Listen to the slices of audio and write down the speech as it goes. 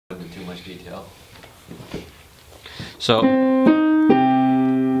too much detail. So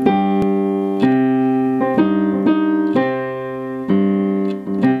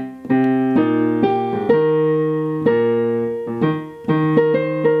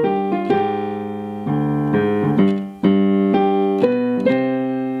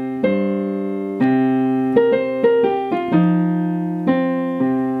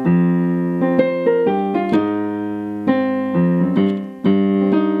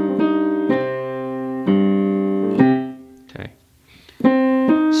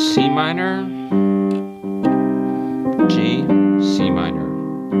C minor, G, C minor.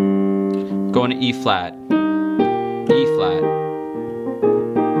 Going to E flat, E flat,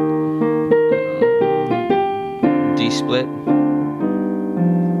 D split.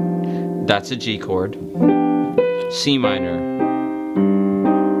 That's a G chord. C minor,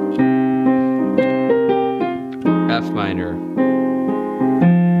 F minor,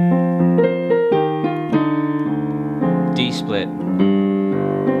 D split.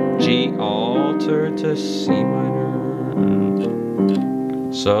 G altered to C minor.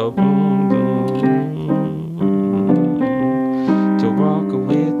 So to walk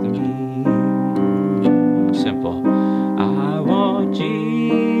with me. Simple. I want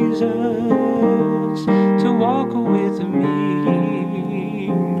Jesus to walk with me.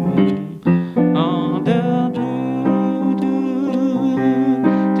 On the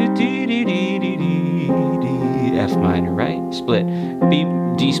F minor, right? Split. B,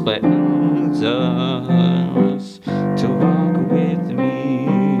 D split. Jesus to walk with me.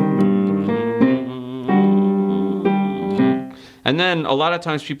 And then a lot of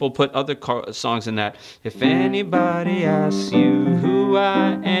times people put other songs in that. If anybody asks you who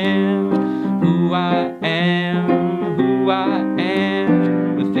I am, who I am, who I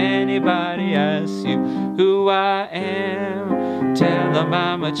am. If anybody asks you who I am, tell them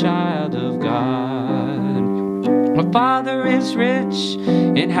I'm a child of God. My Father is rich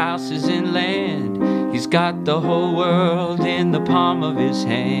in houses and land. He's got the whole world in the palm of his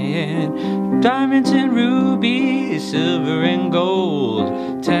hand. Diamonds and rubies, silver and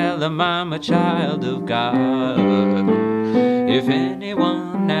gold. Tell him I'm a child of God. If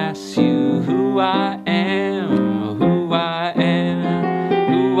anyone asks you who I am, who I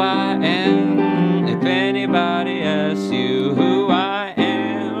am, who I am. If anybody asks you who I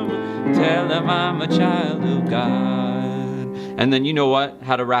am, tell them I'm a child of God. And then you know what?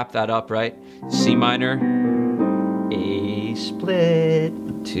 How to wrap that up, right? C minor, A split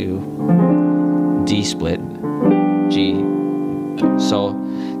to D split, G. So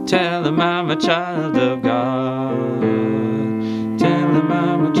tell them I'm a child of God. Tell them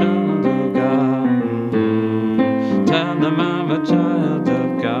I'm a child of God. Tell them I'm a child